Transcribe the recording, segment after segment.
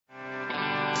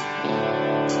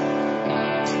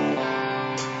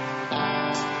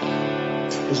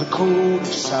There's a code of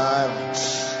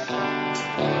silence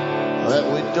that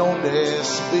we don't dare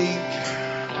speak.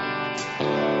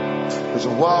 There's a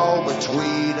wall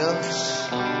between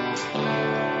us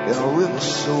and a river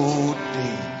so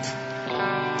deep.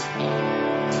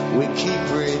 We keep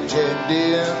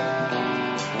pretending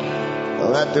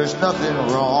that there's nothing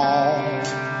wrong.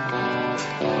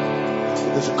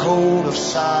 There's a code of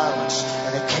silence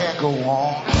and it can't go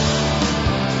on.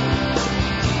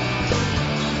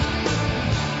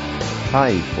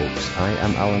 Hi folks, I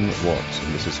am Alan Watts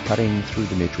and this is Cutting Through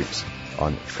the Matrix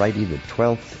on Friday the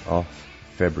 12th of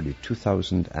February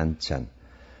 2010.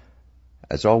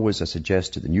 As always, I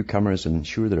suggest to the newcomers, and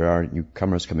sure there are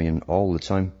newcomers coming in all the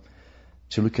time,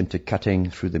 to look into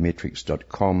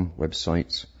cuttingthroughthematrix.com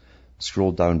website,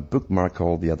 scroll down, bookmark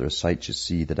all the other sites you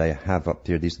see that I have up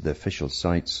there. These are the official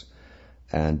sites,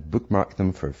 and bookmark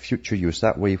them for future use.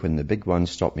 That way when the big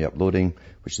ones stop me uploading,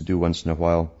 which they do once in a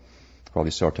while, while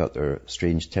they sort out their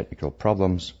strange technical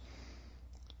problems,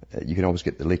 you can always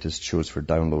get the latest shows for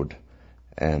download.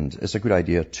 And it's a good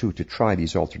idea too to try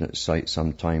these alternate sites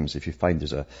sometimes. If you find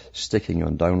there's a sticking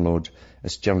on download,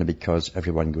 it's generally because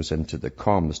everyone goes into the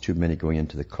com. There's too many going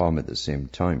into the com at the same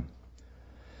time.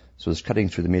 So there's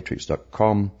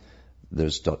cuttingthroughthematrix.com,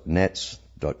 there's .net,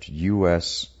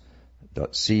 .us,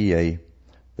 .ca,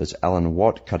 there's Alan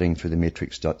Watt,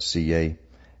 cuttingthroughthematrix.ca,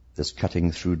 there's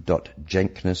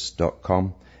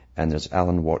cuttingthrough.jenkness.com, and there's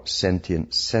Alan Watt Sentinel.eu.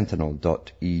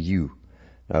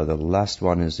 Now the last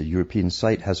one is the European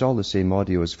site, has all the same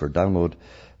audio as for download,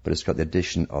 but it's got the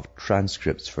addition of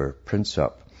transcripts for prints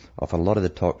up of a lot of the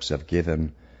talks I've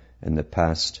given in the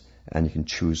past, and you can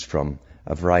choose from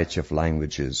a variety of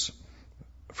languages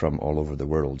from all over the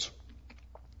world.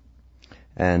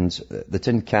 And the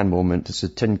tin can moment, it's a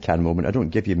tin can moment. I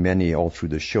don't give you many all through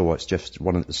the show. It's just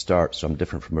one at the start, so I'm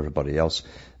different from everybody else.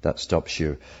 That stops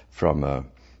you from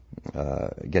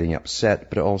getting upset,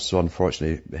 but it also,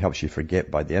 unfortunately, helps you forget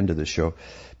by the end of the show.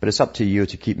 But it's up to you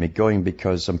to keep me going,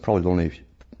 because I'm probably the only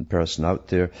person out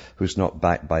there who's not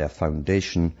backed by a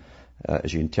foundation,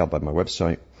 as you can tell by my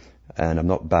website, and I'm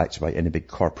not backed by any big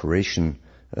corporation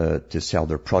to sell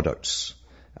their products.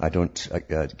 I don't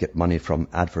get money from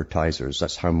advertisers.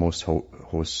 That's how most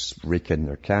hosts rake in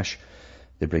their cash.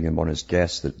 They bring them on as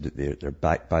guests, they're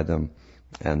backed by them,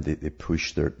 and they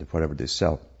push whatever they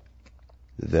sell.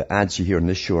 The ads you hear on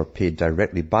this show are paid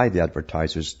directly by the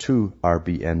advertisers to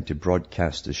RBN to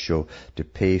broadcast the show, to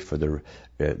pay for the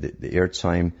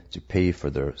airtime, to pay for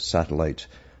their satellite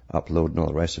upload and all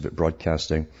the rest of it,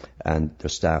 broadcasting, and their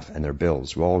staff and their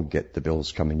bills. We all get the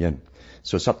bills coming in.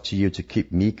 So it's up to you to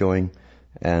keep me going,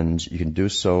 and you can do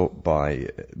so by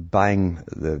buying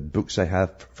the books I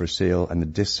have for sale and the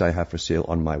discs I have for sale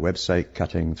on my website,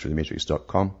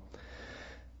 cuttingthroughthematrix.com,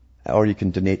 or you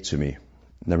can donate to me.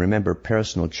 Now remember,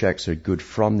 personal checks are good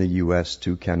from the US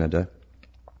to Canada.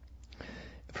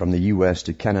 From the US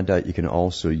to Canada, you can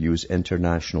also use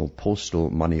international postal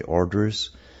money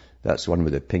orders. That's one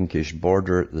with a pinkish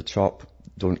border at the top.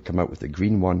 Don't come out with the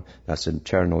green one. That's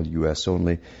internal US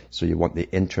only. So you want the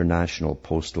international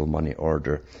postal money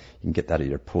order. You can get that at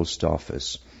your post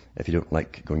office if you don't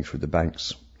like going through the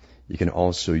banks. You can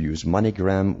also use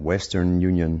MoneyGram, Western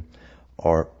Union,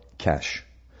 or cash.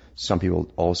 Some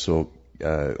people also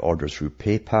order through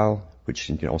PayPal, which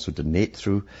you can also donate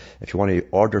through. If you want to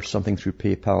order something through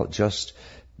PayPal, just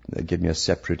give me a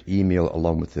separate email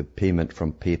along with the payment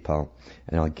from PayPal,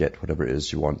 and I'll get whatever it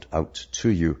is you want out to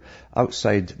you.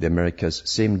 Outside the Americas,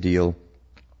 same deal.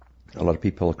 A lot of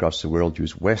people across the world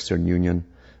use Western Union,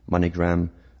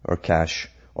 MoneyGram, or cash,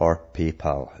 or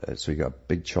PayPal. So you got a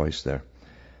big choice there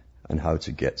on how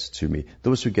to get to me.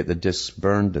 Those who get the discs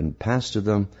burned and passed to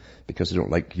them because they don't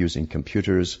like using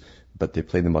computers, but they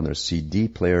play them on their CD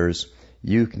players,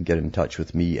 you can get in touch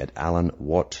with me at Alan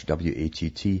Watt,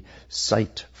 W-A-T-T,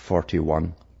 Site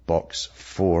 41, Box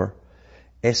 4,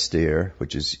 Estaire,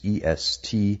 which is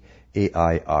E-S-T-A-I-R-E,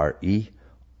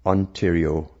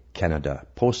 Ontario, Canada.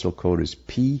 Postal code is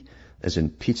P as in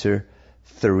Peter,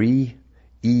 3,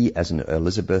 E as in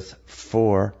Elizabeth,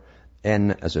 4,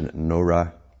 N as in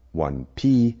Nora, 1,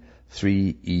 P,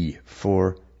 3, E,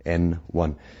 4,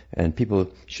 N1. And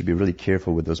people should be really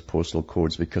careful with those postal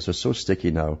codes because they're so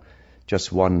sticky now.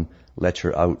 Just one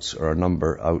letter out or a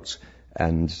number out,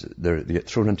 and they get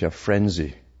thrown into a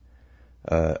frenzy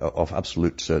of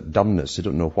absolute dumbness. They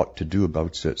don't know what to do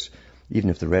about it, even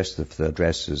if the rest of the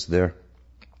address is there.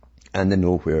 And they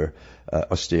know where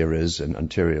Estaire is and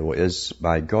Ontario is.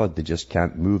 By God, they just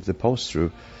can't move the post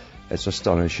through. It's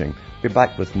astonishing. We're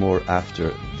back with more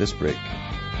after this break.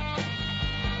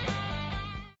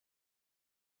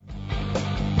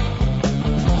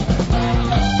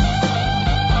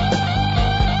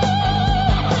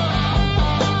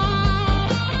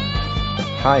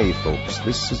 Hi folks,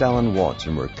 this is Alan Watt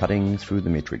and we're cutting through the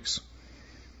matrix.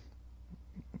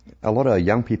 A lot of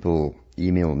young people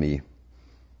email me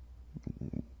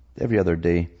every other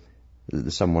day,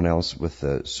 someone else with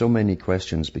so many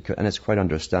questions, and it's quite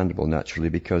understandable naturally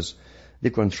because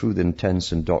they've gone through the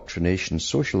intense indoctrination,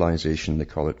 socialization they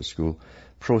call it at school,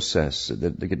 process. They're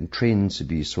getting trained to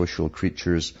be social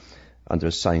creatures under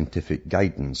scientific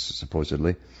guidance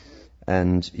supposedly,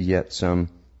 and yet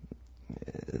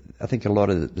I think a lot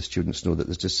of the students know that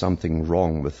there's just something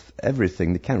wrong with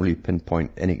everything. They can't really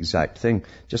pinpoint any exact thing,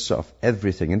 just sort of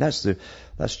everything. And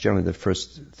that's generally the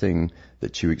first thing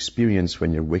that you experience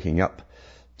when you're waking up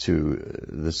to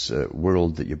this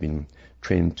world that you've been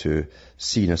trained to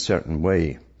see in a certain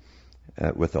way,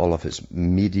 with all of its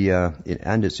media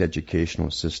and its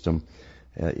educational system.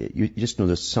 You just know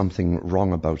there's something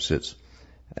wrong about it.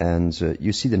 And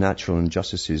you see the natural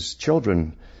injustices.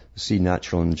 Children see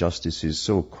natural injustices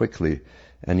so quickly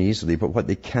and easily, but what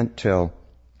they can't tell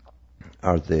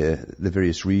are the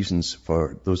various reasons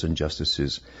for those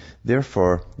injustices.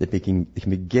 Therefore, they can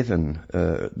be given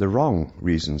the wrong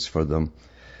reasons for them,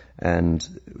 and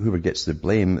whoever gets the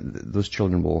blame, those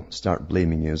children will start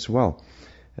blaming you as well.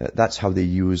 That's how they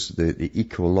use the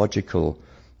ecological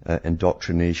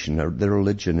indoctrination, or the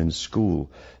religion in school,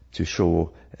 to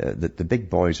show that the big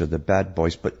boys are the bad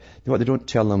boys. But what they don't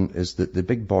tell them is that the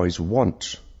big boys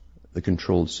want the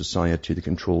controlled society, the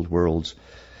controlled world.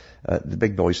 The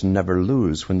big boys never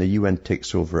lose. When the UN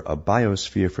takes over a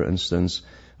biosphere, for instance,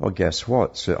 guess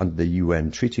what? Under the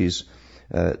UN treaties,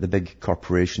 the big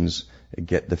corporations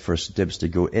get the first dibs to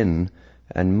go in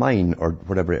and mine or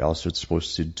whatever else it's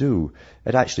supposed to do.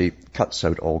 It actually cuts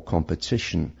out all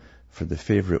competition for the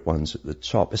favorite ones at the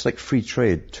top. It's like free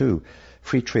trade too.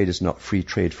 Free trade is not free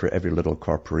trade for every little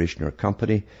corporation or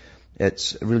company.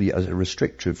 It's really a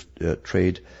restrictive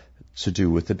trade to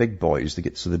do with the big boys.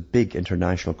 So the big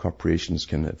international corporations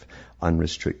can have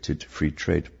unrestricted free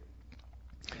trade.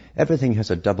 Everything has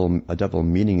a double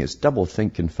meaning. It's double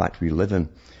think, in fact, we live in,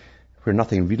 where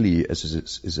nothing really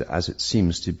is as it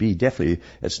seems to be. Definitely,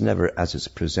 it's never as it's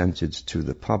presented to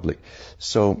the public.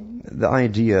 So the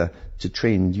idea to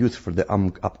train youth for the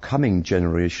upcoming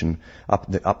generation,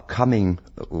 the upcoming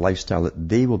lifestyle that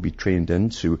they will be trained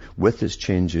into with its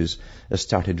changes,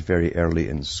 started very early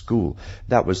in school.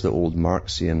 That was the old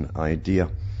Marxian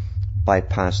idea.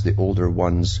 Bypass the older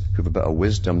ones who have a bit of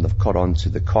wisdom. They've caught on to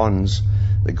the cons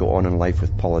that go on in life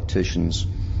with politicians.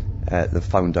 They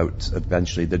found out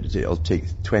eventually that it'll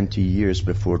take 20 years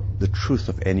before the truth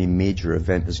of any major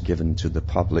event is given to the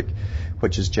public,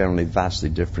 which is generally vastly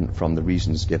different from the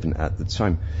reasons given at the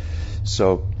time.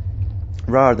 So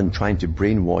rather than trying to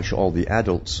brainwash all the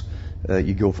adults,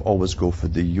 you always go for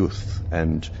the youth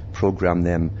and program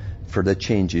them for the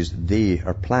changes they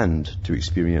are planned to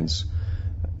experience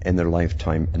in their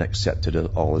lifetime and accept it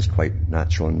all as quite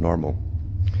natural and normal.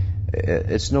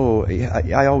 It's no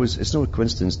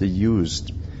coincidence they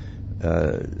used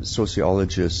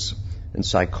sociologists and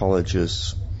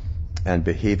psychologists and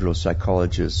behavioral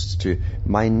psychologists to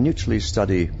minutely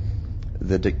study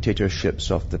the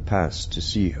dictatorships of the past to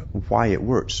see why it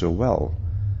worked so well,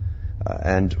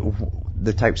 and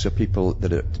the types of people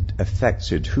that it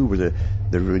affected, who were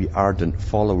the really ardent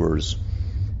followers.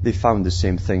 They found the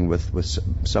same thing with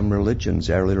some religions,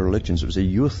 early religions. It was a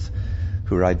youth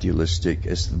who are idealistic.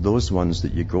 It's those ones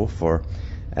that you go for.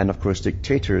 And of course,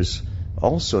 dictators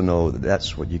also know that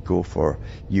that's what you go for.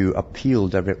 You appeal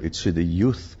directly to the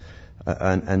youth,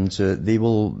 and they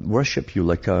will worship you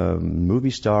like a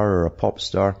movie star or a pop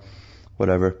star,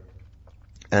 whatever.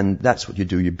 And that's what you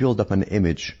do. You build up an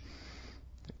image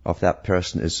of that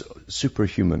person as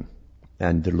superhuman,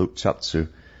 and they're looked up to,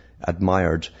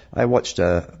 admired. I watched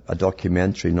a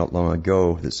documentary not long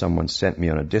ago that someone sent me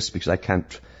on a disc, because I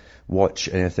can't watch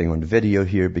anything on video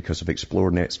here because of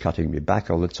ExploreNet's cutting me back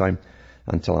all the time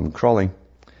until I'm crawling.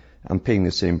 I'm paying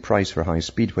the same price for high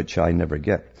speed, which I never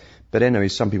get. But anyway,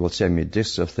 some people send me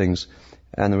discs of things,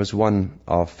 and there was one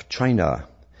of China,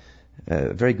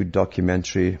 a very good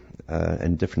documentary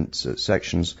in different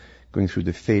sections, going through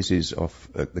the phases of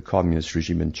the communist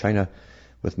regime in China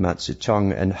with Mao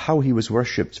Zedong, and how he was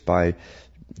worshipped by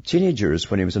teenagers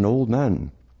when he was an old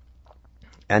man.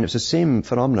 And it's the same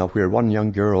phenomena where one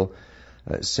young girl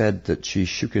said that she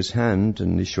shook his hand,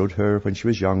 and he showed her when she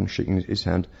was young shaking his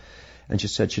hand, and she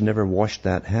said she never washed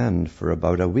that hand for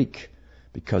about a week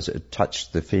because it had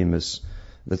touched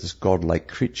this godlike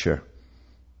creature.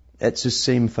 It's the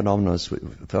same phenomena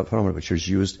which was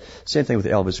used. Same thing with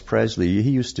Elvis Presley.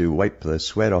 He used to wipe the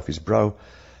sweat off his brow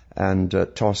and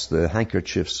toss the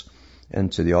handkerchiefs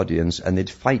into the audience, and they'd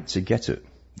fight to get it.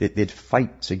 They'd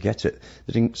fight to get it.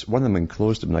 One of them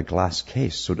enclosed them in a glass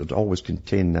case so it would always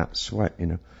contain that sweat,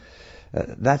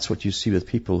 That's what you see with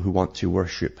people who want to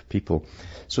worship people.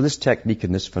 So this technique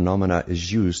and this phenomena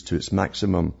is used to its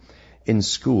maximum in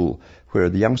school, where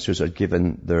the youngsters are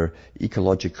given their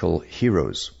ecological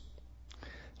heroes,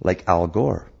 like Al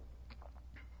Gore.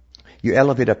 You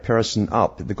elevate a person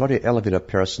up. They've got to elevate a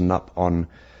person up on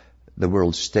the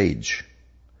world stage.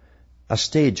 A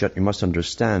stage that you must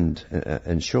understand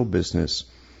in show business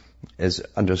is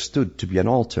understood to be an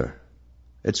altar.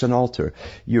 It's an altar.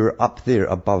 You're up there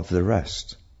above the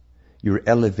rest. You're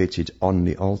elevated on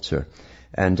the altar.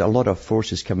 And a lot of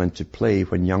forces come into play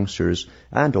when youngsters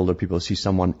and older people see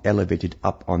someone elevated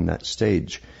up on that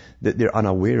stage. They're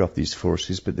unaware of these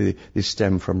forces, but they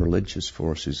stem from religious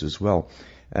forces as well,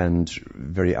 and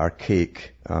very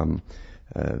archaic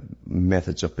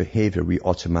methods of behavior we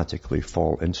automatically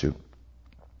fall into.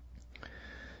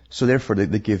 So therefore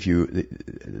they give you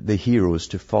the heroes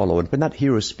to follow. And when that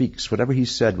hero speaks, whatever he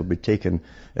said will be taken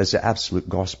as the absolute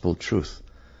gospel truth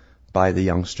by the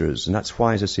youngsters. And that's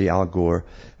why, as I say, Al Gore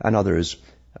and others,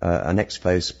 an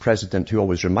ex-vice president who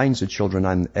always reminds the children,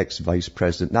 I'm ex-vice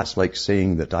president. That's like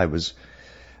saying that I was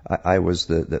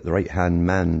the right-hand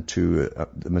man to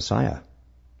the Messiah.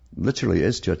 Literally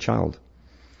is to a child.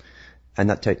 And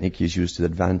that technique is used to the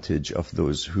advantage of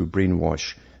those who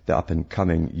brainwash the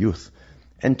up-and-coming youth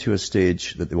into a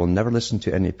stage that they will never listen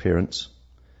to any parents.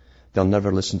 They'll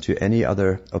never listen to any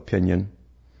other opinion,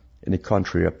 any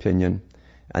contrary opinion,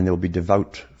 and there will be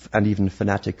devout and even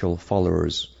fanatical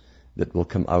followers that will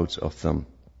come out of them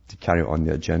to carry on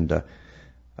the agenda.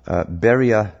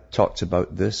 Beria talked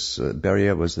about this.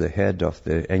 Beria was the head of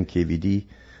the NKVD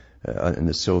in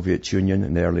the Soviet Union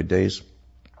in the early days.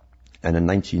 And in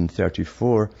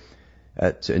 1934,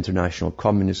 at the International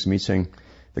Communist Meeting,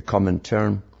 the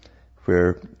Comintern,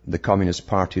 where the communist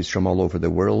parties from all over the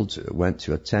world went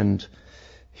to attend,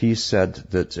 he said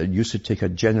that it used to take a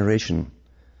generation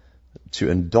to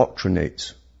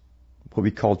indoctrinate what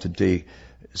we call today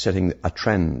setting a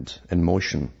trend in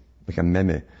motion, like a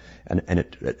meme, and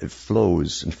it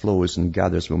flows and flows and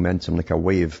gathers momentum like a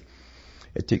wave.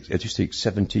 It used to take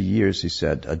 70 years, he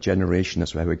said, a generation,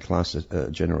 that's why we class a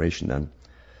generation then,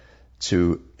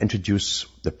 to introduce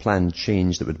the planned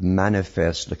change that would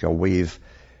manifest like a wave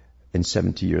in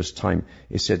 70 years' time.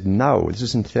 He said, now, this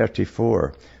is in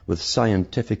 34, with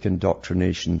scientific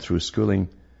indoctrination through schooling,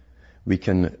 we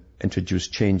can introduce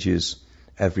changes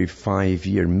every 5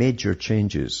 years, major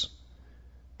changes,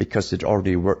 because it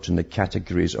already worked in the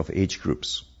categories of age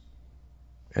groups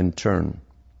in turn.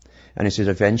 And he said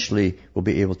eventually we'll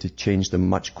be able to change them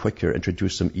much quicker,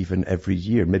 introduce them even every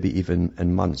year, maybe even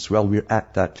in months. Well, we're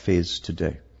at that phase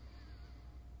today.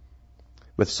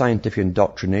 With scientific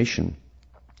indoctrination,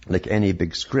 like any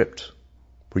big script,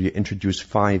 where you introduce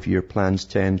 5-year plans,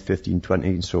 10, 15, 20,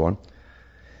 and so on,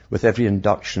 with every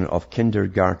induction of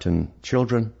kindergarten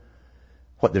children,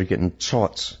 what they're getting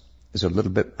taught is a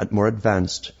little bit more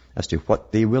advanced as to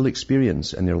what they will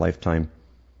experience in their lifetime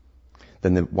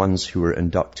than the ones who were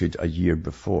inducted a year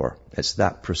before. It's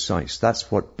that precise. That's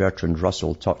what Bertrand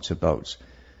Russell talked about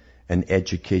in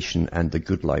Education and the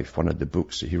Good Life, one of the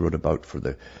books that he wrote about for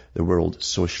the World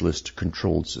Socialist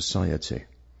Controlled Society.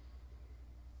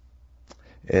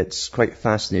 It's quite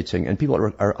fascinating, and people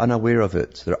are unaware of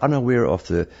it. They're unaware of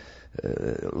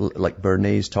like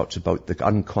Bernays talks about, the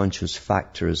unconscious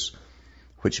factors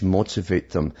which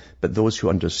motivate them. But those who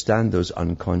understand those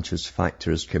unconscious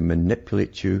factors can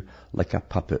manipulate you like a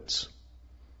puppet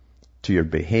to your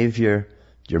behavior,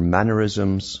 your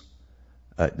mannerisms,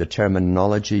 the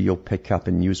terminology you'll pick up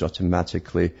and use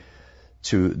automatically,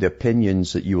 to the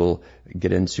opinions that you will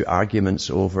get into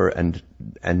arguments over and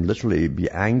literally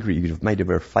be angry. You might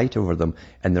ever fight over them,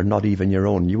 and they're not even your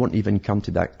own. You won't even come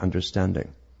to that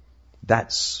understanding.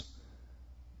 That's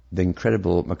the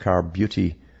incredible macabre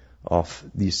beauty of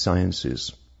these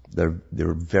sciences. They're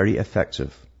very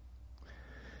effective.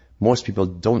 Most people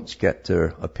don't get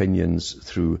their opinions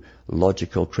through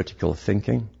logical, critical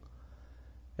thinking.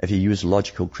 If you use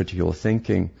logical, critical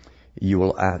thinking, you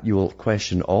will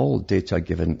question all data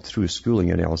given through schooling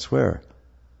and elsewhere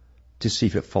to see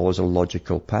if it follows a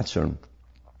logical pattern.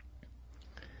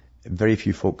 Very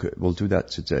few folk will do that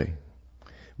today.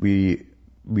 We're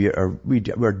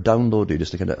downloaded.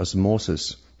 It's like an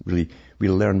osmosis. Really, we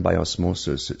learn by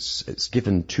osmosis. It's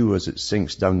given to us. It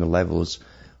sinks down the levels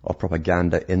of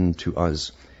propaganda into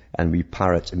us, and we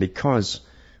parrot. And because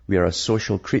we are a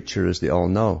social creature, as they all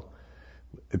know,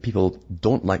 people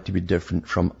don't like to be different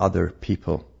from other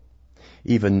people.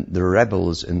 Even the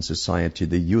rebels in society,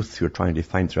 the youth who are trying to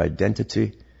find their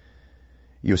identity,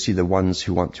 you'll see the ones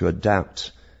who want to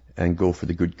adapt and go for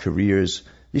the good careers.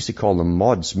 They used to call them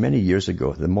mods many years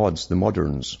ago, the mods, the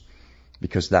moderns,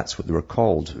 because that's what they were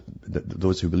called,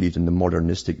 those who believed in the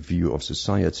modernistic view of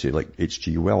society, like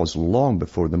H.G. Wells, long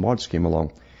before the mods came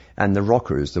along. And the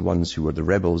rockers, the ones who were the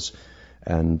rebels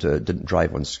and didn't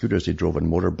drive on scooters, they drove on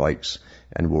motorbikes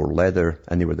and wore leather,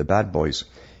 and they were the bad boys.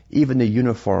 Even the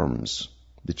uniforms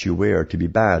that you wear to be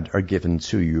bad are given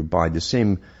to you by the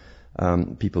same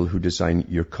people who design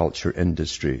your culture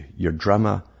industry, your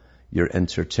drama, your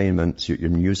entertainment, your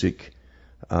music,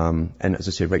 and as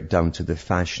I say, right down to the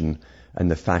fashion and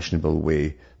the fashionable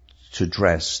way to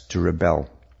dress, to rebel.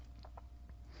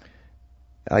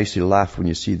 I used to laugh when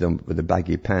you see them with the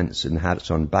baggy pants and hats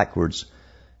on backwards,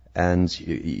 and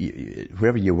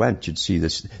wherever you went, you'd see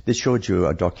this. They showed you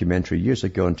a documentary years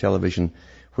ago on television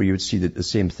where you would see the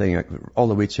same thing all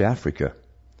the way to Africa,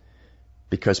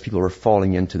 because people were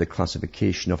falling into the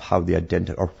classification of how they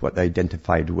or what they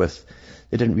identified with.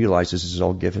 They didn't realize this is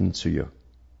all given to you.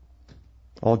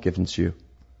 All given to you.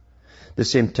 The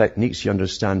same techniques, you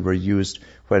understand, were used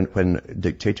when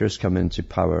dictators come into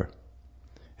power.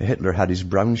 Hitler had his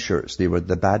brown shirts. They were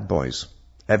the bad boys.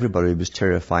 Everybody was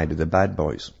terrified of the bad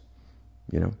boys,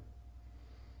 you know.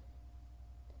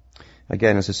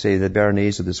 Again, as I say, the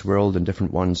Bernays of this world and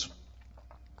different ones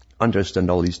understand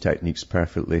all these techniques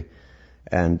perfectly.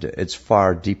 And it's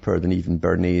far deeper than even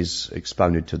Bernays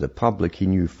expounded to the public. He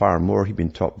knew far more. He'd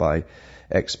been taught by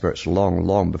experts long,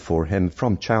 long before him,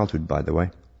 from childhood, by the way.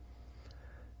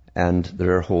 And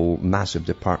there are whole massive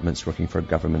departments working for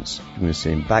governments doing the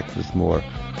same. Back with more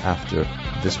after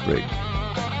this break.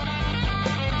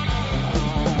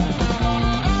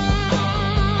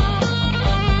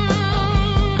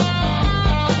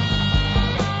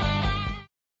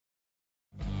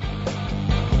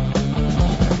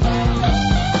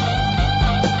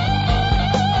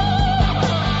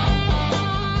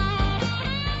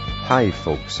 Hi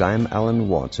folks, I'm Alan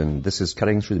Watt, and this is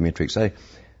Cutting Through the Matrix. I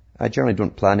generally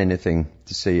don't plan anything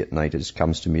to say at night. It just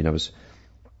comes to me, and I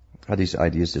had these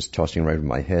ideas just tossing around in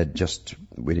my head, just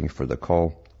waiting for the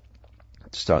call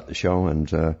to start the show.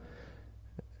 And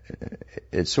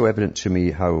it's so evident to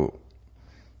me how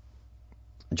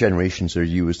generations are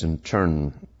used in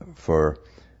turn for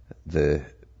the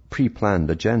pre-planned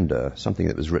agenda, something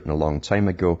that was written a long time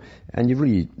ago, and you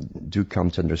really do come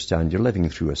to understand you're living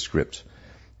through a script.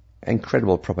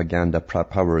 Incredible propaganda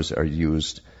powers are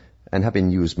used, and have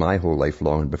been used my whole life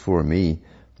long and before me,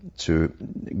 to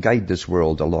guide this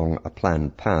world along a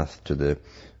planned path to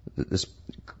this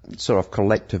sort of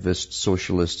collectivist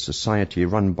socialist society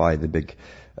run by the big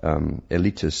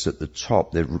elitists at the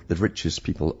top, the richest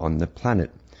people on the planet.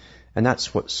 And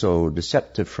that's what's so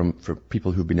deceptive for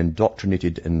people who've been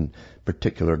indoctrinated in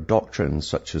particular doctrines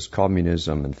such as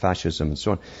communism and fascism and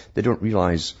so on. They don't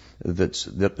realize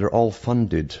that they're all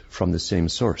funded from the same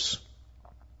source.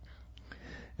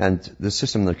 And the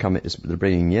system they're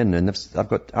bringing in, and I've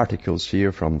got articles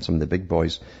here from some of the big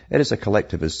boys. It is a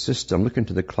collectivist system. Look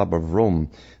into the Club of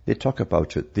Rome. They talk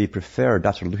about it. They preferred,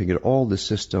 after looking at all the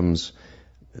systems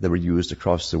that were used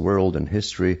across the world in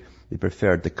history, they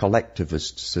preferred the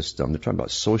collectivist system. They're talking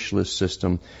about socialist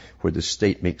system where the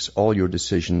state makes all your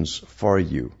decisions for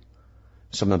you.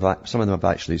 Some of them have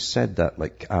actually said that,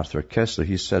 like Arthur Koestler.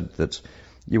 He said that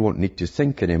you won't need to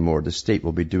think anymore. The state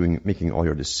will be making all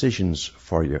your decisions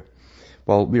for you.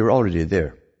 Well, we were already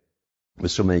there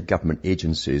with so many government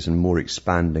agencies and more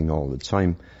expanding all the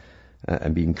time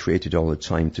and being created all the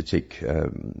time to take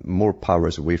more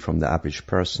powers away from the average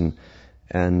person.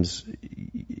 And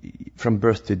from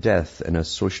birth to death in a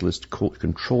socialist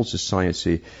controlled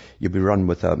society, you'll be run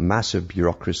with a massive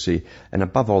bureaucracy. And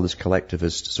above all this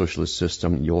collectivist socialist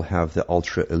system, you'll have the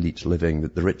ultra elite living,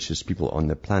 the richest people on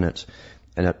the planet,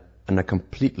 and a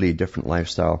completely different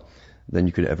lifestyle than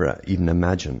you could ever even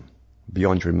imagine,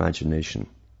 beyond your imagination.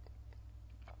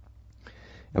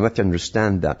 And we have to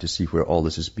understand that to see where all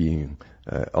this is being,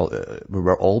 where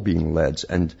we're all being led,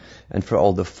 and for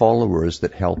all the followers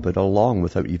that help it along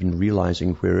without even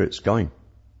realizing where it's going.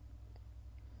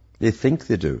 They think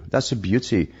they do. That's the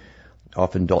beauty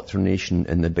of indoctrination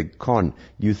in the big con.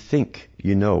 You think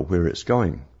you know where it's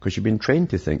going because you've been trained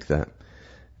to think that.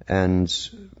 And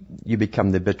you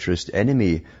become the bitterest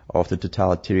enemy of the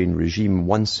totalitarian regime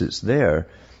once it's there,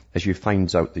 as you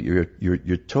find out that your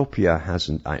utopia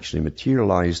hasn't actually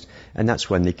materialized, and that's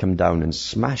when they come down and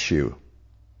smash you.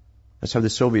 That's how the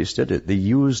Soviets did it. They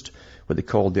used what they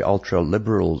called the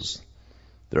ultra-liberals.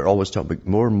 They're always talking about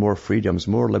more and more freedoms,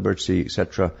 more liberty,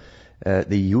 etc.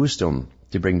 They used them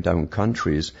to bring down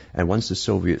countries, and once the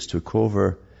Soviets took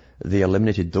over, they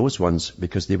eliminated those ones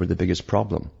because they were the biggest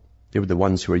problem. They were the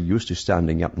ones who were used to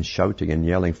standing up and shouting and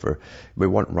yelling for, we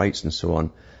want rights and so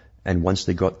on. And once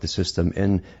they got the system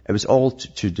in, it was all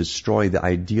to destroy the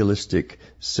idealistic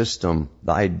system,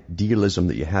 the idealism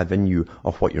that you have in you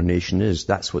of what your nation is.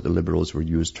 That's what the liberals were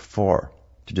used for,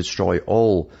 to destroy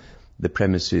all the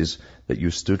premises that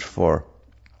you stood for.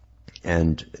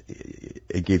 And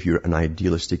it gave you an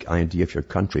idealistic idea of your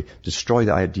country. Destroy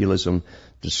the idealism,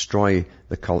 destroy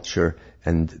the culture,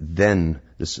 and then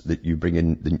that you bring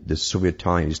in the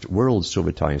Sovietized, world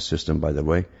Sovietized system, by the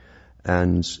way.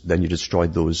 And then you destroy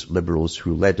those liberals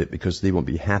who led it, because they won't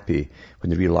be happy when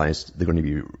they realize they're going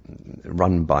to be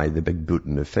run by the big boot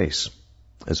in the face,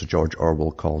 as George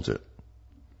Orwell called it.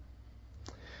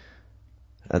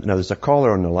 Now there's a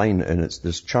caller on the line, and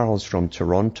there's Charles from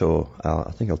Toronto.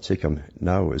 I think I'll take him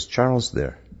now. Is Charles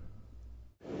there?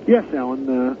 Yes,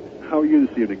 Alan. How are you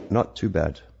this evening? Not too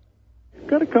bad.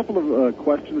 Got a couple of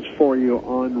questions for you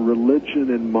on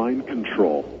religion and mind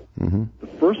control. Mm-hmm. The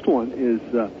first one is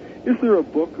there a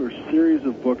book or series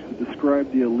of books that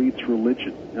describe the elite's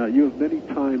religion? You have many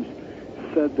times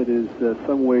said that it is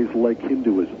some ways like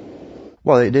Hinduism.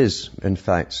 Well, it is, in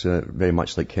fact, very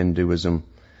much like Hinduism.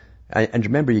 And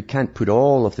remember, you can't put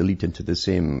all of the elite into the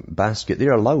same basket.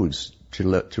 They're allowed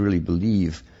to really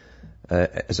believe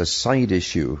as a side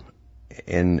issue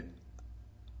in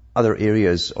other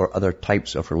areas or other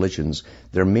types of religions.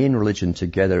 Their main religion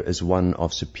together is one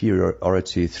of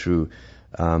superiority through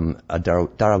a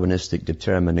Darwinistic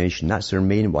determination. That's their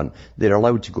main one. They're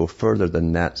allowed to go further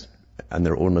than that in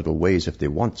their own little ways if they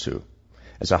want to.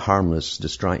 It's a harmless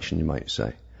distraction, you might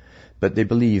say. But they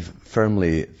believe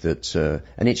firmly that,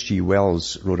 and H.G.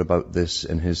 Wells wrote about this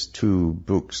in his 2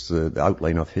 books, The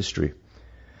Outline of History.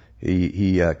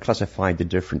 He classified the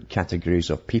different categories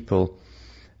of people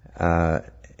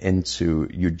into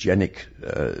eugenic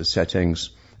settings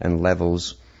and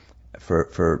levels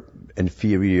for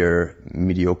inferior,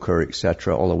 mediocre,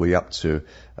 etc., all the way up to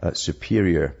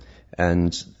superior.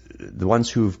 And the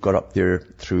ones who've got up there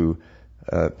through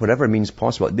whatever means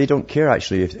possible, they don't care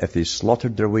actually if they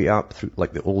slaughtered their way up through,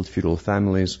 like the old feudal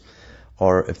families,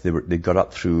 or if they got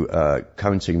up through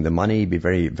counting the money, be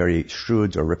very, very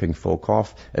shrewd, or ripping folk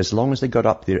off. As long as they got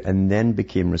up there and then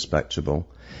became respectable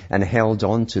and held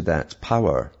on to that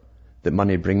power that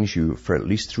money brings you for at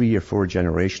least 3 or 4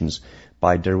 generations,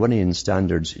 by Darwinian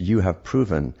standards, you have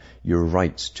proven your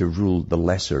right to rule the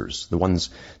lessers, the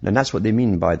ones, and that's what they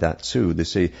mean by that too. They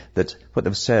say that what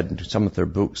they've said in some of their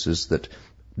books is that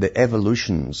the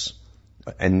evolutions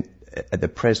and at the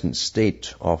present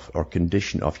state of or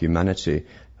condition of humanity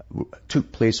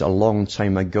took place a long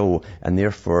time ago, and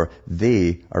therefore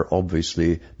they are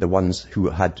obviously the ones who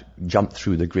had jumped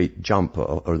through the great jump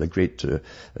or the great,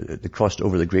 they crossed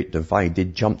over the great divide. They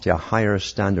jumped to a higher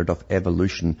standard of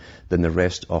evolution than the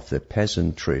rest of the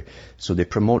peasantry. So they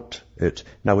promote it.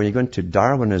 Now when you go into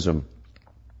Darwinism,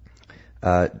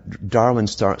 Darwin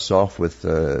starts off with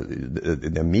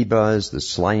the amoebas, the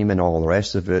slime and all the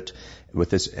rest of it, with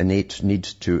this innate need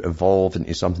to evolve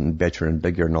into something better and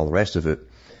bigger and all the rest of it.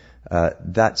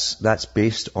 That's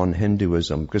based on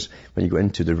Hinduism, because when you go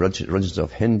into the religions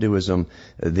of Hinduism,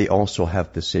 they also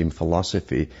have the same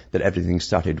philosophy that everything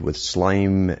started with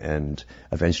slime and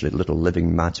eventually little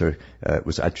living matter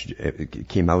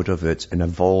came out of it and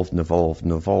evolved and evolved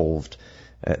and evolved.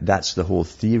 That's the whole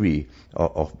theory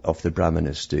of the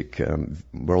Brahmanistic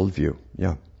worldview.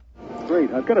 Yeah.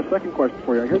 Great. I've got a second question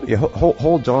for you. I heard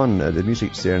hold on. The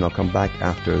music's there, and I'll come back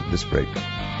after this break.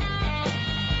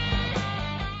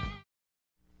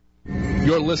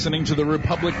 You're listening to the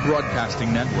Republic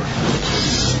Broadcasting Network,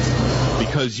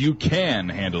 because you can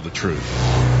handle the truth.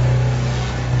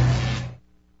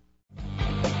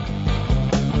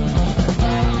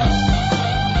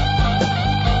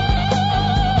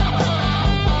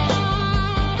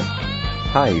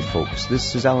 Hi folks,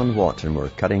 this is Alan Watt, and we're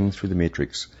cutting through the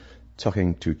matrix,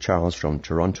 talking to Charles from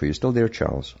Toronto. You still there,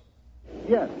 Charles?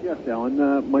 Yes,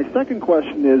 Alan. My second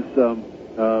question is,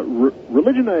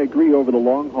 religion, I agree, over the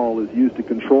long haul is used to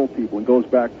control people and goes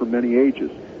back for many ages.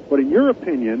 But in your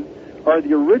opinion, are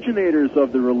the originators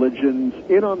of the religions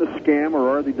in on the scam,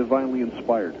 or are they divinely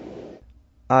inspired?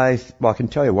 I can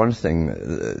tell you one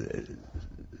thing.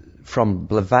 From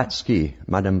Blavatsky,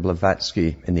 Madame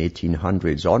Blavatsky in the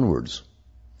 1800s onwards,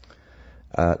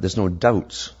 there's no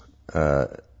doubt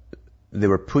they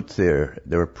were put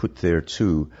there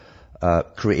to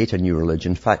create a new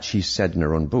religion. In fact, she said in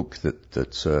her own book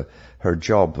that her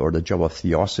job, or the job of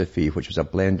theosophy, which was a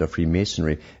blend of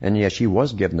Freemasonry, and yes, she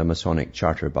was given a Masonic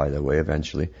charter, by the way,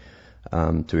 eventually,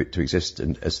 to exist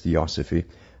as theosophy.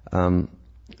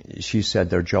 She said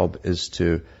their job is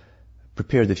to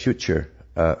prepare the future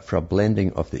for a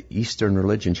blending of the Eastern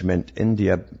religion. She meant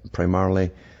India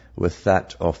primarily with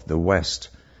that of the West.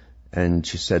 And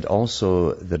she said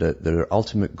also that their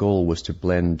ultimate goal was to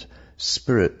blend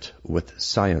spirit with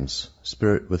science,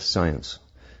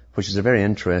 which is a very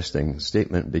interesting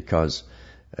statement because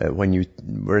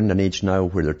we're in an age now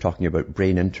where they're talking about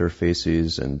brain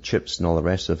interfaces and chips and all the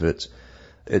rest of it.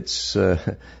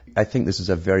 I think this is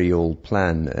a very old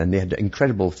plan, and they had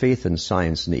incredible faith in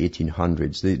science in the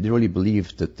 1800s. They really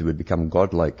believed that they would become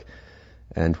godlike.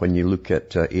 And when you look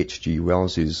at H.G.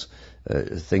 Wells's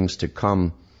Things to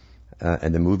Come,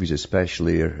 and the movies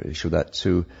especially show that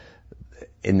too.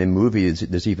 In the movies,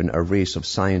 there's even a race of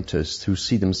scientists who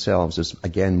see themselves as,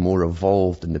 again, more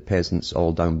evolved than the peasants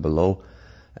all down below.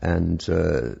 And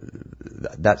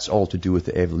that's all to do with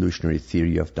the evolutionary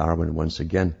theory of Darwin once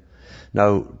again.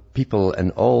 Now, people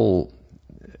in all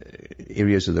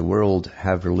areas of the world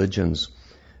have religions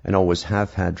and always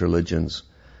have had religions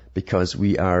because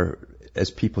we are,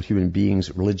 as people, human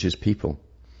beings, religious people.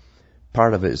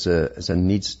 Part of it is a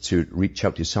need to reach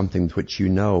out to something which you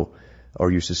know or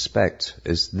you suspect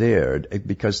is there,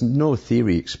 because no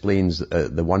theory explains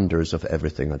the wonders of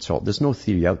everything at all. There's no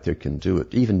theory out there can do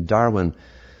it. Even Darwin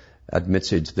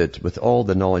admitted that with all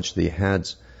the knowledge they had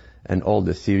and all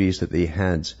the theories that they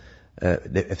had,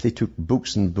 if they took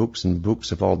books and books and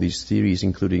books of all these theories,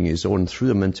 including his own, threw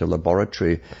them into a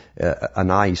laboratory, an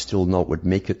eye still not would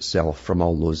make itself from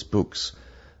all those books.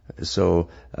 So,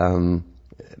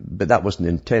 but that wasn't the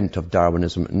intent of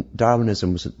Darwinism.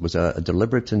 Darwinism was a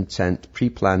deliberate intent,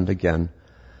 pre-planned again,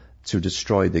 to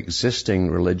destroy the existing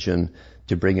religion,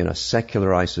 to bring in a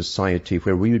secularized society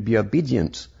where we would be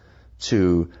obedient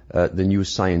to the new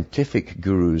scientific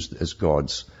gurus as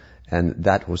gods. And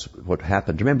that was what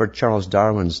happened. Remember, Charles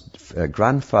Darwin's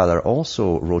grandfather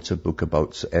also wrote a book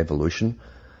about evolution.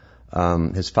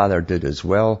 His father did as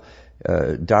well.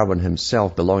 Darwin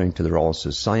himself, belonging to the Royal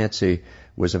Society,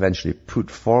 was eventually put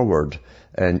forward,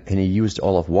 and he used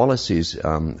all of Wallace's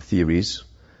theories,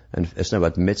 and it's now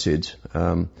admitted.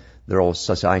 The Royal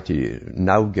Society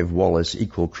now give Wallace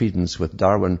equal credence with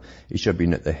Darwin. He should have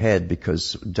been at the head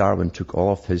because Darwin took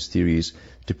all of his theories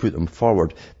to put them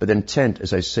forward. But the intent,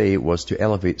 as I say, was to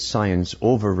elevate science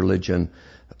over religion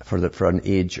for an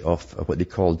age of what they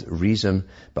called reason,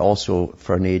 but also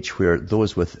for an age where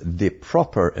those with the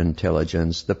proper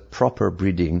intelligence, the proper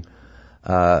breeding,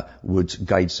 would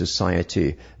guide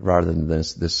society rather than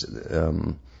this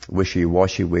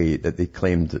wishy-washy way that they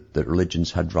claimed that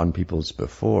religions had run peoples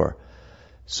before.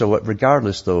 So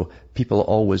regardless, though, people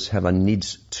always have a need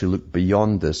to look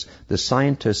beyond this. The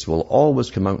scientists will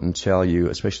always come out and tell you,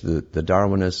 especially the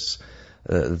Darwinists,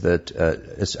 that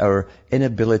it's our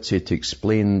inability to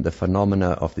explain the phenomena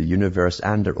of the universe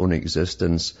and our own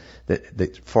existence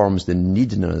that forms the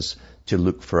need in us to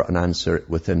look for an answer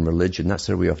within religion. That's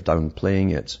their way of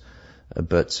downplaying it.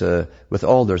 But with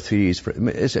all their theories,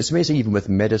 it's amazing even with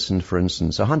medicine, for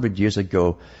instance. 100 years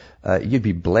ago, you'd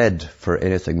be bled for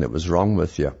anything that was wrong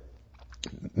with you.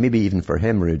 Maybe even for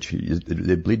hemorrhage,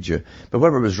 they'd bleed you. But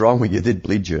whatever was wrong with you, they'd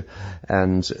bleed you.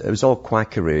 And it was all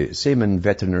quackery. Same in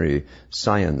veterinary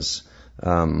science.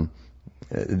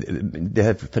 They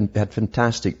had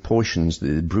fantastic potions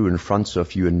they brew in front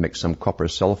of you and mix some copper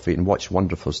sulfate and watch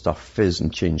wonderful stuff fizz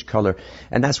and change color.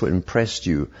 And that's what impressed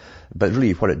you. But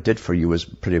really what it did for you was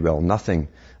pretty well nothing,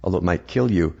 although it might kill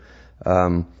you.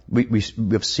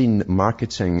 We've seen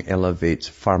marketing elevate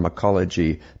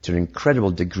pharmacology to an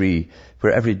incredible degree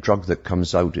where every drug that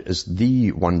comes out is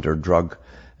the wonder drug.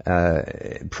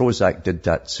 Prozac did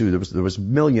that too. There was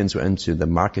millions went into the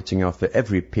marketing of it.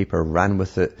 Every paper ran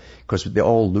with it because they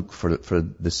all look for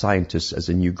the scientists as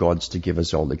the new gods to give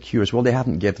us all the cures. Well, they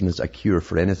haven't given us a cure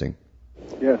for anything.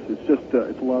 Yes, it's just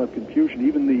it's a lot of confusion.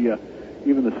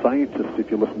 Even the scientists,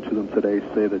 if you listen to them today,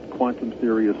 say that quantum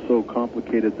theory is so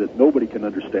complicated that nobody can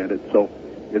understand it. So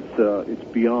it's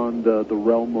beyond the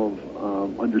realm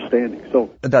of understanding. So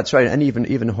that's right. And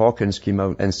even Hawkins came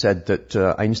out and said that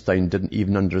Einstein didn't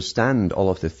even understand all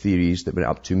of the theories that went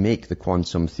up to make the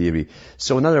quantum theory.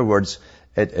 So in other words,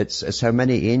 it's how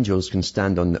many angels can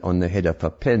stand on the head of a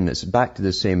pin. It's back to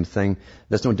the same thing.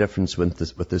 There's no difference with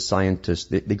the scientists.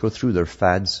 They go through their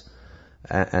fads,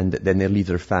 and then they leave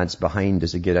their fads behind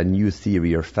as they get a new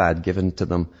theory or fad given to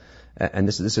them. And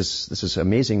this is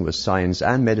amazing with science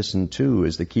and medicine too,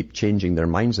 as they keep changing their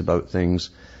minds about things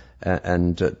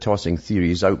and tossing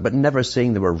theories out, but never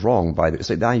saying they were wrong. It's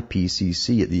like the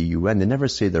IPCC at the UN. They never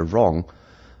say they're wrong.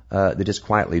 They just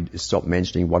quietly stop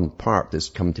mentioning one part that's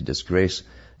come to disgrace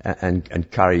and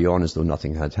carry on as though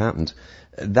nothing had happened.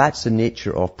 That's the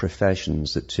nature of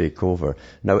professions that take over.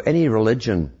 Now, any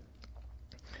religion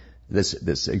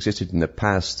this existed in the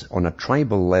past on a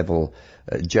tribal level,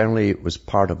 generally it was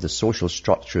part of the social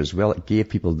structure as well. It gave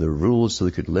people the rules so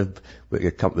they could live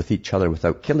with each other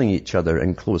without killing each other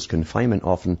in close confinement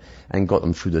often, and got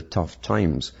them through the tough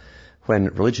times. When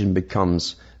religion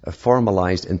becomes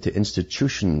formalized into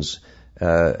institutions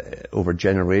over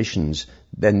generations,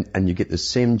 and you get the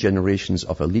same generations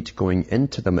of elite going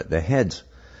into them at the head,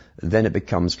 then it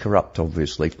becomes corrupt,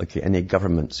 obviously, like any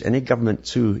government. Any government,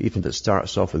 too, even if it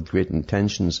starts off with great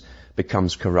intentions,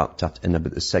 becomes corrupt in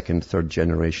about the second, third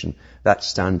generation. That's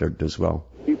standard as well.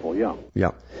 People, yeah.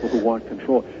 Yeah. People who want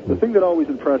control. The thing that always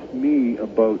impressed me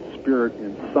about spirit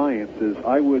and science is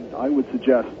I would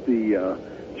suggest the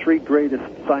three greatest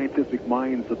scientific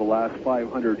minds of the last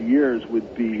 500 years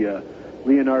would be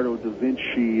Leonardo da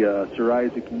Vinci, Sir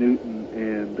Isaac Newton,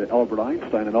 and Albert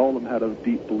Einstein, and all of them had a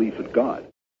deep belief in God.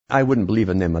 I wouldn't believe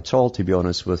in them at all, to be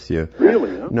honest with you.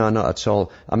 Really? Huh? No, not at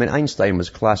all. I mean, Einstein was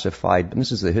classified, and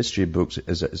this is the history books,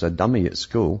 as a dummy at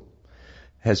school.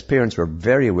 His parents were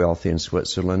very wealthy in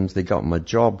Switzerland. They got him a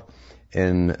job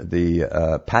in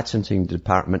the patenting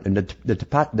department. And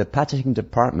the patenting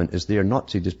department is there not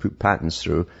to just put patents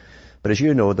through. But as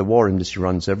you know, the war industry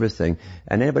runs everything.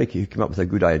 And anybody who came up with a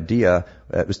good idea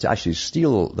was to actually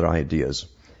steal their ideas.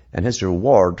 And his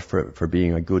reward for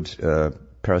being a good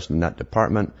person in that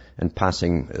department and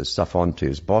passing stuff on to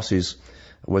his bosses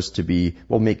was to be,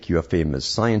 well, make you a famous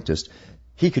scientist.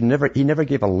 He never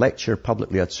gave a lecture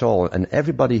publicly at all, and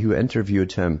everybody who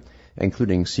interviewed him,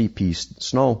 including C.P.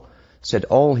 Snow, said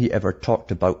all he ever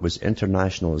talked about was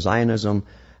international Zionism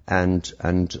and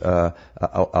a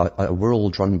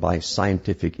world run by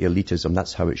scientific elitism.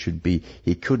 That's how it should be.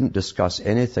 He couldn't discuss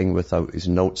anything without his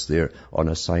notes there on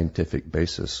a scientific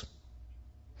basis.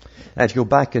 And if you go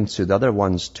back into the other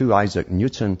ones too, Isaac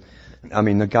Newton, I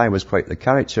mean, the guy was quite the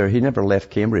character. He never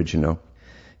left Cambridge, you know.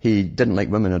 He didn't like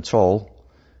women at all.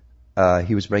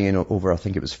 He was bringing over, I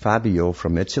think it was Fabio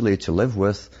from Italy to live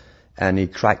with, and he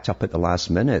cracked up at the last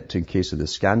minute in case of the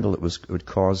scandal it would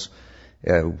cause.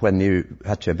 When they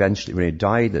had to eventually, when he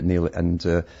died, and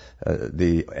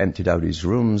they emptied out his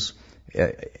rooms,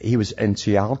 he was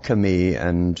into alchemy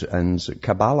and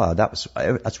Kabbalah. That's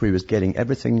where he was getting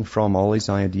everything from, all his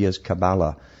ideas,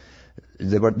 Kabbalah.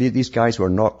 These guys were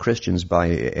not Christians by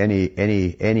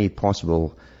any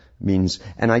possible means.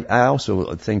 And I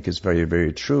also think it's very,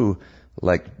 very true,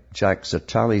 like Jacques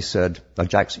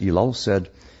Ellul said,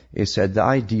 he said the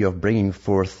idea of bringing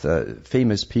forth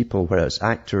famous people, whether it's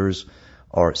actors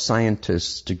or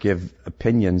scientists, to give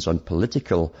opinions on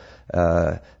political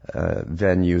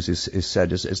venues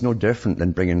is no different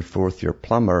than bringing forth your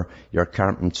plumber, your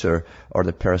carpenter, or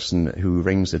the person who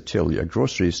rings the till at your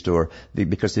grocery store,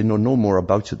 because they know no more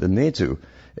about it than they do.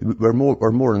 We're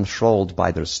more enthralled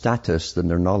by their status than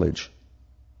their knowledge.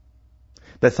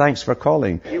 But thanks for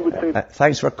calling.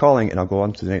 Thanks for calling, and I'll go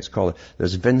on to the next caller.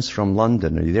 There's Vince from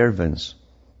London. Are you there, Vince?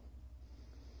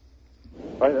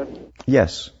 Hi there.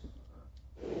 Yes.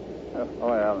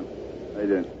 Hi, Alan. How you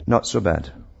doing? Not so bad.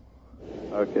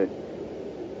 Okay.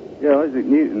 Yeah, Isaac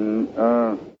Newton,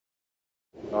 I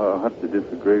have to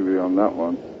disagree with you on that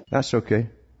one. That's okay.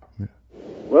 Yeah.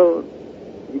 Well,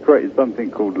 he created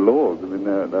something called laws. I mean,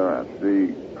 they're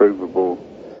actually provable.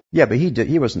 Yeah, but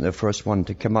he wasn't the first one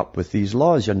to come up with these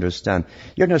laws, you understand.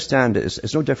 You understand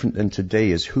it's no different than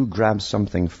today, is who grabs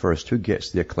something first, who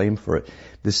gets the acclaim for it.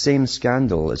 The same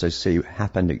scandal, as I say,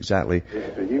 happened exactly.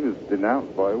 He was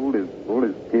denounced by all his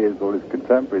peers, all his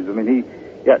contemporaries. I mean,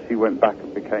 he actually went back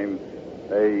and became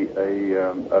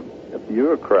a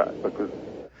bureaucrat because...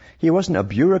 He wasn't a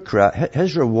bureaucrat.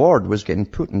 His reward was getting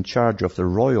put in charge of the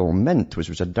Royal Mint, which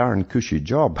was a darn cushy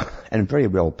job and very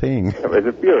well paying. Yeah, it's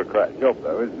a bureaucrat job,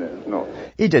 though, isn't it? It's not.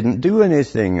 He didn't do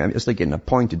anything. I mean, it's like getting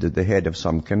appointed at the head of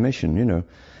some commission, you know.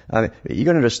 I mean, you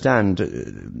got to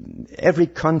understand, every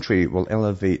country will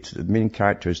elevate the main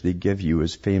characters they give you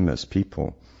as famous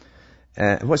people.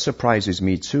 What surprises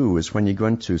me, too, is when you go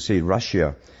into, say,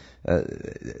 Russia,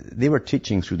 they were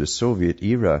teaching through the Soviet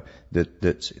era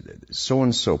that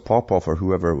so-and-so Popov or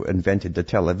whoever invented the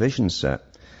television set.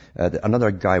 Another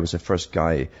guy was the first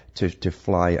guy to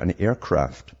fly an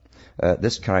aircraft.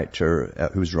 This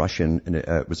character, who's Russian,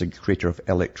 was a creator of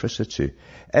electricity.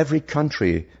 Every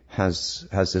country has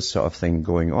this sort of thing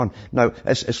going on. Now,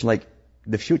 it's like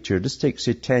the future. Just take,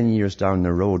 say, 10 years down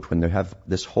the road when they have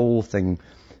this whole thing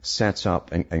set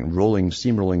up and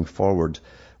steamrolling forward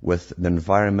with the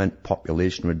environment,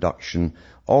 population reduction,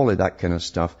 all of that kind of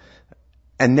stuff.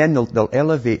 And then they'll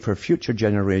elevate for future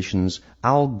generations.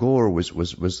 Al Gore was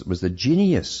the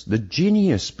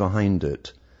genius behind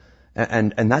it.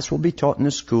 And that's what will be taught in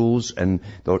the schools, and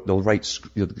they'll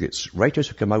get writers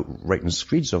who come out writing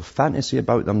screeds of fantasy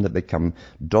about them that become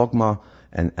dogma,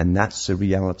 and that's the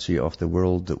reality of the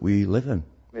world that we live in.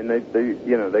 I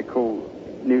mean, they call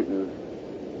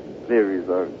Newton's theories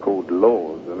are called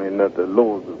laws. I mean, they're the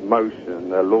laws of motion,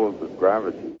 they're laws of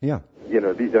gravity. Yeah.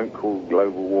 These don't call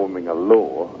global warming a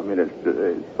law. I mean,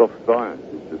 it's soft science.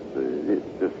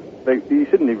 You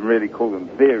shouldn't even really call them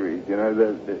theories.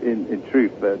 In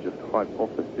truth, they're just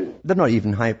hypotheses. They're not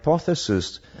even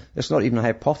hypotheses. It's not even a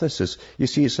hypothesis. You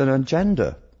see, it's an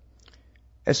agenda.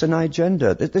 It's an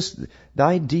agenda. The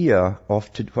idea of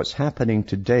what's happening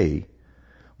today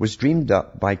was dreamed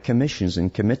up by commissions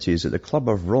and committees at the Club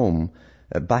of Rome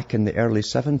back in the early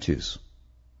 70s.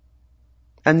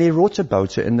 And they wrote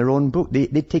about it in their own book. They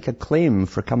take a claim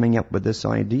for coming up with this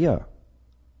idea.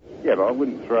 Yeah, but I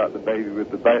wouldn't throw out the baby with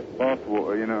the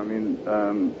bathwater.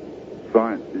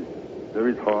 Science there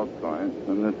is hard science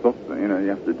and there's soft science. You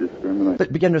have to discriminate.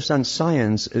 But you understand,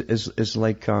 science is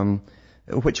like,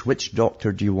 which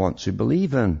doctor do you want to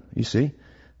believe in, you see?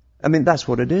 I mean, that's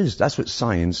what it is. That's what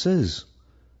science is.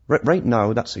 Right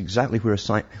now, that's exactly where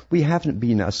we haven't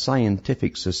been a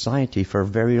scientific society for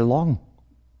very long.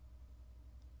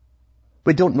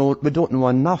 We don't know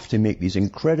enough to make these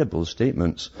incredible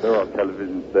statements. There are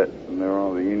television sets and there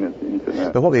are the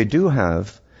internet. But what we do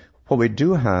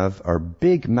have are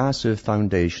big, massive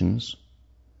foundations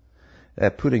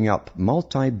putting up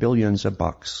multi-billions of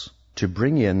bucks to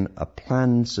bring in a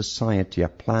planned society, a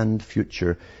planned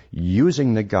future,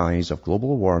 using the guise of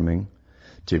global warming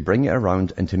to bring it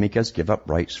around and to make us give up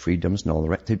rights, freedoms, and all the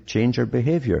rest, to change our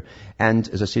behavior. And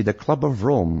as I say, the Club of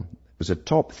Rome was a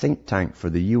top think tank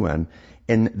for the UN.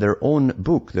 In their own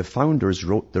book, the founders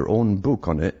wrote their own book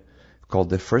on it called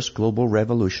The First Global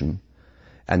Revolution,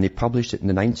 and they published it in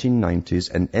the 1990s.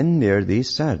 And in there, they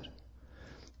said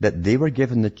that they were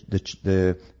given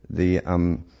the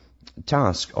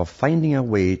task of finding a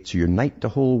way to unite the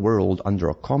whole world under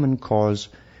a common cause,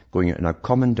 going in a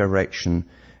common direction,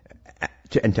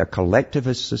 into a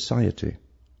collectivist society.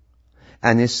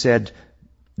 And they said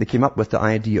they came up with the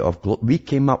idea of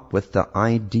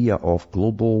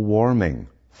global warming,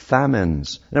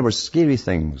 famines. There were scary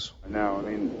things. Now, I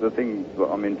mean, the things that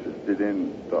I'm interested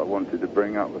in, that I wanted to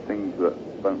bring up, are things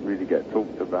that don't really get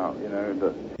talked about. Yeah.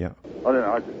 I don't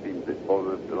know. I've just been a bit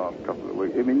bothered the last couple of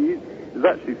weeks. I mean, there's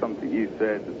actually something you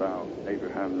said about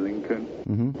Abraham Lincoln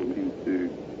talking to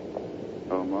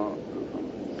Karl Marx or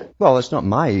something. Well, it's not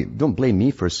don't blame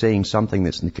me for saying something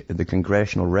that's in the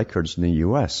congressional records in the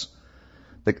U.S.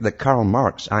 That Karl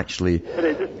Marx actually... But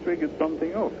it just triggered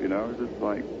something off, It's just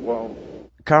like, well...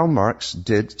 Karl Marx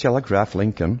did telegraph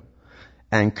Lincoln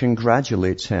and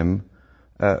congratulates him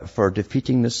for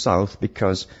defeating the South,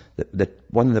 because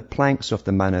one of the planks of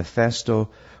the manifesto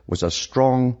was a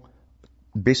strong,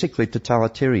 basically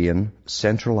totalitarian,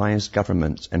 centralized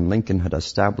government, and Lincoln had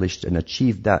established and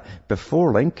achieved that.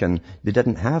 Before Lincoln, they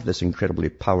didn't have this incredibly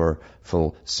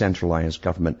powerful, centralized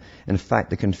government. In fact,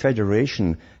 the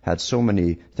Confederation had so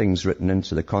many things written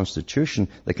into the Constitution.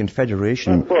 The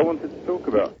Confederation... That's what I wanted to talk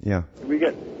about. Yeah.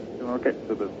 I'll get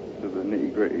to the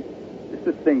nitty-gritty. It's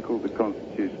this thing called the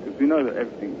Constitution, because we know that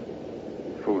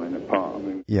everything's falling apart. I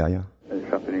mean, yeah. It's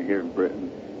happening here in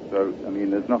Britain. So, I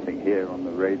mean, there's nothing here on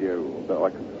the radio that I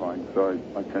can find, so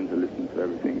I tend to listen to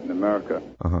everything in America.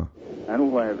 Uh-huh. And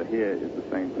all I ever hear is the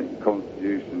same thing: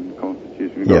 Constitution.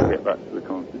 We've got to get back to the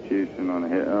Constitution. And I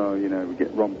hear, we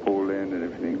get Ron Paul in and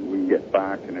everything, we can get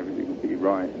back and everything will be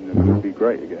right and then it'll be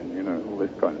great again, all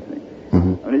this kind of thing.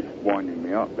 And it's winding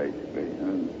me up, basically.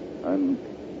 And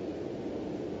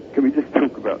can we just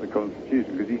talk about the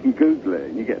Constitution? Because you can Google it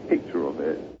and you get a picture of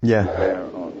it. Yeah. There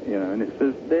and it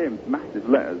says there in massive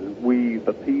letters, "We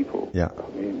the people." Yeah. I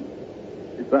mean,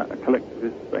 is that a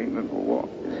collectivist statement or what?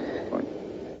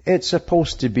 It's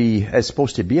supposed to be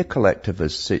a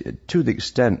collectivist to the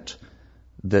extent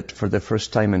that for the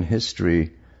first time in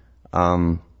history,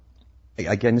 again,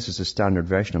 this is the standard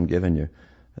version I'm giving you.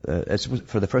 It's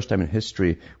for the first time in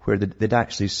history where they'd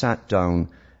actually sat down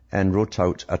and wrote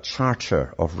out a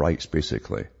charter of rights,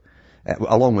 basically,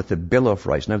 along with the Bill of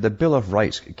Rights. Now, the Bill of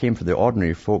Rights came from the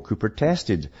ordinary folk who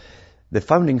protested. The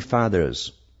founding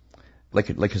fathers, like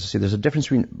I say, there's a difference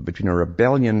between a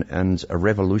rebellion and a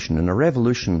revolution. In a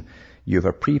revolution, you have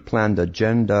a pre-planned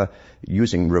agenda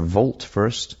using revolt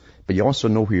first, but you also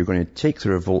know where you're going to take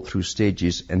the revolt through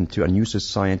stages into a new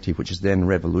society, which is then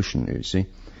revolutionary, you see.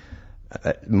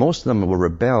 most of them will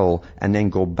rebel and then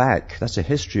go back. That's a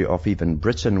history of even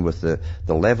Britain with the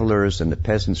levelers and the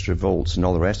peasants' revolts and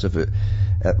all the rest of it.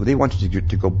 They wanted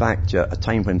to go back to a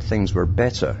time when things were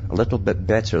better, a little bit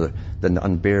better than the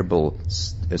unbearable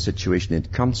situation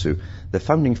they'd come to. The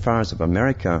founding fathers of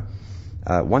America,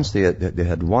 once they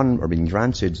had won or been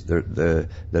granted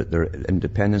their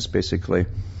independence, basically,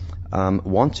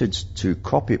 wanted to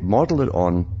model it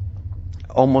on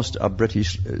almost a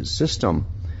British system.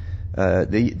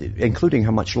 Including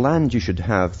how much land you should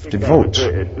have to vote.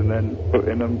 British and then put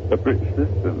in a British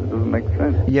system. It doesn't make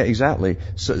sense. Yeah, exactly.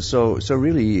 So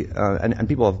really, and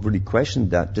people have really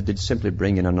questioned that. Did they simply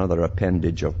bring in another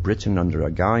appendage of Britain under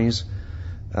a guise?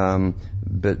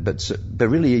 But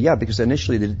really, yeah, because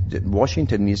initially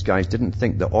Washington, these guys didn't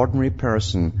think the ordinary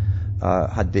person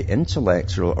had the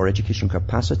intellect or educational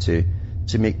capacity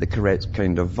to make the correct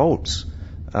kind of votes.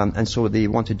 And so they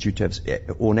wanted you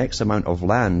to own X amount of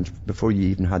land before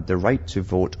you even had the right to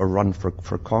vote or run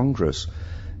for Congress.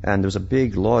 And there was a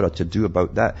big lot to do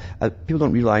about that. People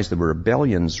don't realize there were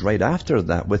rebellions right after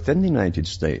that within the United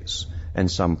States in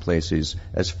some places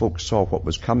as folks saw what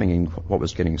was coming and what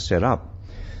was getting set up.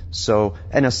 So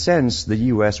in a sense, the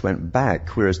U.S. went back,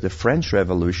 whereas the French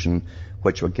Revolution,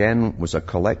 which again was a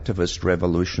collectivist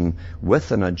revolution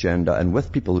with an agenda and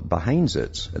with people behind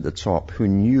it at the top who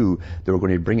knew they were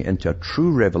going to bring it into a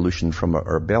true revolution from a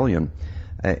rebellion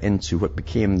into what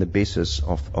became the basis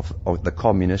of the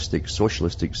communistic,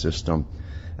 socialistic system.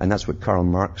 And that's what Karl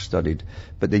Marx studied.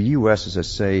 But the U.S., as I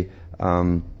say,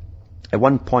 at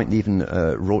one point they even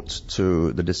wrote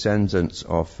to the descendants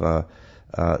of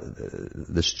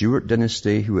the Stuart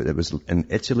dynasty, who it was in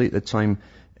Italy at the time,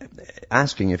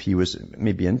 asking if he was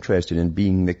maybe interested in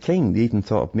being the king. They even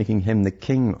thought of making him the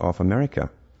king of America.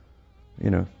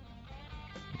 You know.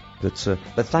 But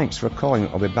thanks for calling.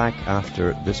 I'll be back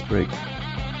after this break.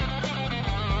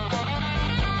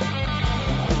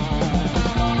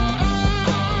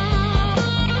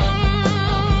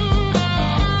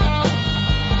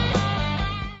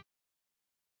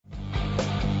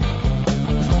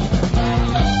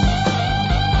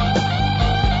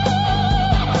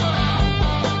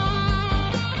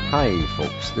 Hi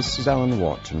folks, this is Alan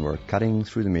Watt and we're cutting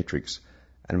through the matrix,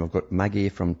 and we've got Maggie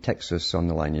from Texas on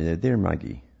the line. Are you there,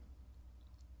 Maggie?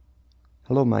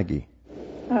 Hello, Maggie.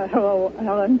 Hello,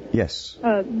 Alan. Yes.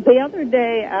 The other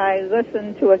day I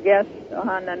listened to a guest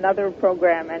on another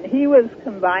program, and he was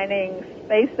combining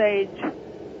space-age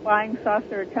flying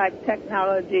saucer type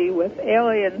technology with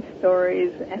alien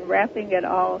stories and wrapping it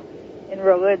all in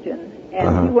religion.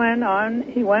 And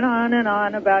he went on and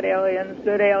on about aliens,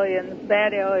 good aliens,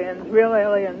 bad aliens, real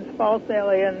aliens, false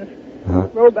aliens,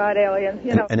 robot aliens,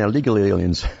 you know. And illegal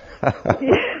aliens.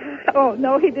 Oh,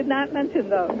 no, he did not mention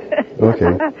those.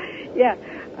 Okay. Yeah.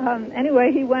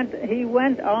 Anyway, he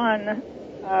went on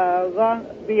long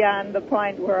beyond the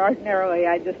point where ordinarily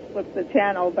I just flipped the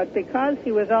channel, but because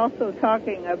he was also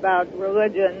talking about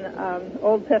religion,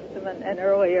 Old Testament and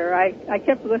earlier, I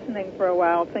kept listening for a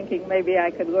while thinking maybe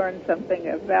I could learn something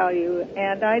of value,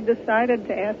 and I decided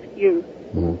to ask you,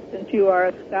 since you are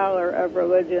a scholar of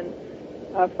religion,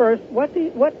 first, what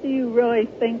do you really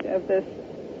think of this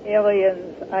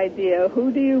aliens idea?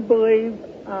 Who do you believe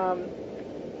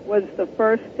was the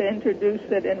first to introduce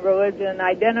it in religion,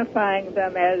 identifying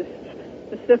them as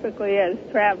specifically as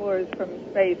travelers from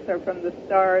space or from the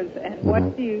stars, and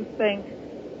what do you think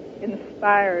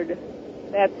inspired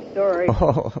that story?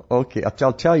 Oh, okay.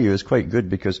 I'll tell you, it's quite good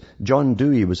because John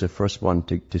Dewey was the first one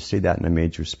to say that in a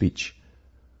major speech.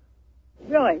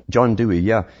 Really? John Dewey,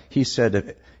 yeah. He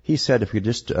said if we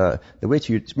just, the way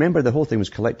to, remember the whole thing was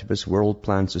collectivist world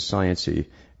plan society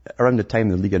around the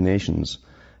time of the League of Nations.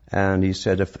 And he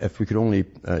said if we could only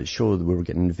show that we were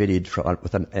getting invaded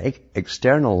with an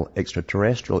external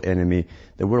extraterrestrial enemy,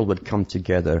 the world would come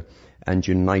together and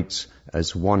unite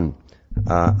as one.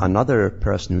 Another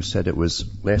person who said it was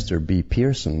Lester B.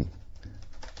 Pearson.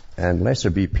 And Lester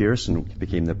B. Pearson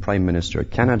became the Prime Minister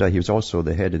of Canada. He was also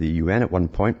the head of the UN at one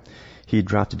point. He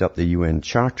drafted up the UN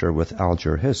Charter with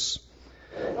Alger Hiss.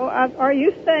 Well, are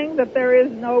you saying that there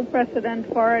is no precedent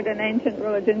for it in ancient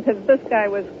religion? Because this guy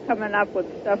was coming up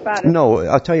with stuff out of... No,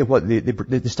 I'll tell you what,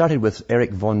 they started with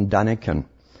Erich von Daniken.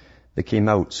 They came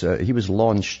out, he was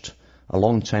launched a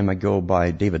long time ago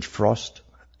by David Frost,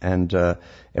 and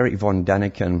Erich von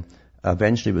Daniken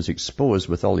eventually was exposed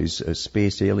with all these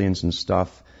space aliens and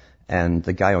stuff, and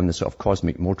the guy on the sort of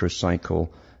cosmic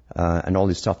motorcycle, and all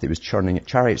this stuff that was churning.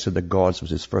 Chariots of the Gods was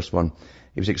his first one.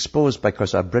 He was exposed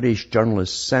because a British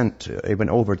journalist he went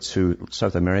over to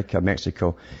South America,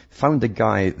 Mexico, found the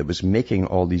guy that was making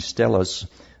all these stelas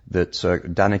that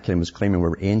Daniken was claiming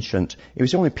were ancient. He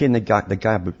was only paying the guy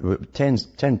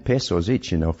 10 pesos each,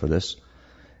 for this,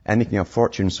 and making a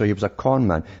fortune. So he was a con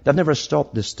man. They've never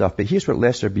stopped this stuff. But here's what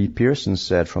Lester B. Pearson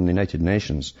said from the United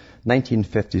Nations,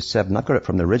 1957. I've got it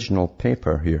from the original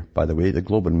paper here, by the way, the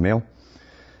Globe and Mail.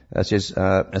 It says,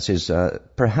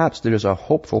 perhaps there is a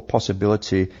hopeful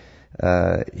possibility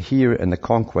here in the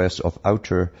conquest of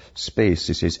outer space.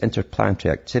 It says,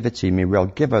 interplanetary activity may well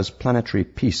give us planetary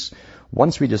peace.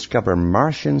 Once we discover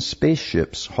Martian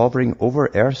spaceships hovering over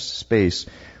Earth's space,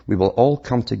 we will all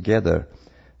come together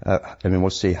and we will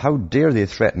say, how dare they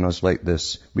threaten us like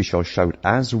this? We shall shout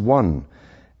as one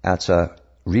at a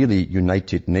really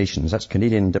united nations. That's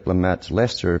Canadian diplomat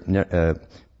Lester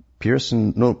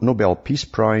Pearson, Nobel Peace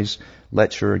Prize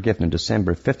lecturer given in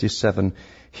December 57.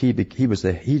 He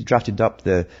drafted up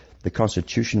the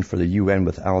Constitution for the UN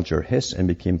with Alger Hiss and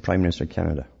became Prime Minister of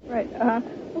Canada. Right.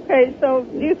 Okay, so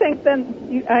do you think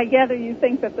then, I gather you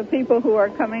think that the people who are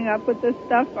coming up with this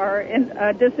stuff are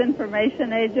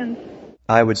disinformation agents?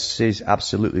 I would say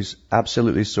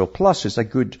absolutely so. Plus, it's a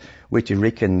good way to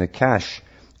rake in the cash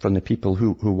from the people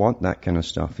who want that kind of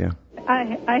stuff, yeah.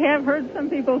 I have heard some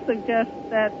people suggest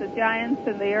that the giants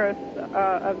in the earth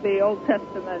of the Old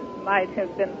Testament might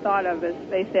have been thought of as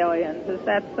space aliens. Is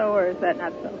that so, or is that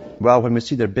not so? Well, when we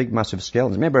see their big, massive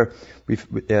skeletons, remember,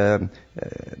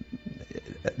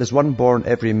 there's one born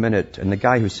every minute, and the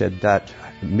guy who said that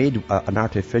made an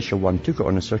artificial one, took it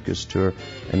on a circus tour,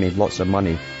 and made lots of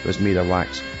money. It was made of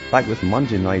wax. Back with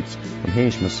Monday night, from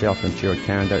Hamish, myself, and Chair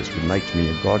Canada, it's good night to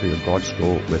me. God or your gods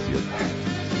go with you.